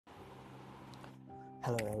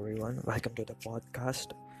Hello everyone, welcome to the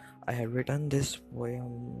podcast. I had written this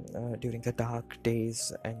poem during the dark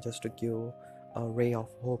days and just to give a ray of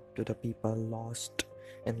hope to the people lost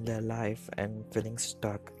in their life and feeling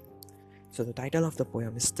stuck. So the title of the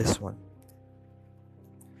poem is this one.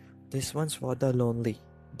 This one's for the lonely,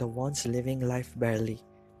 the ones living life barely,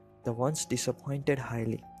 the ones disappointed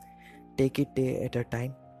highly. Take it day at a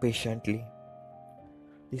time, patiently.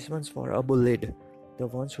 This one's for a bullied, the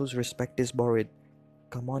ones whose respect is borrowed.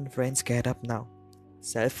 Come on friends, get up now.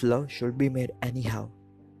 Self-love should be made anyhow.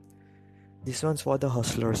 This one's for the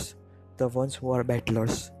hustlers, the ones who are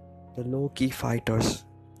battlers, the low-key fighters.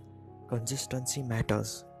 Consistency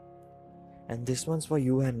matters. And this one's for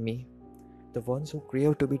you and me, the ones who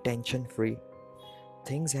crave to be tension-free.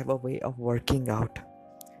 Things have a way of working out.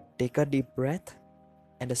 Take a deep breath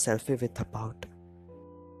and a selfie with a pout.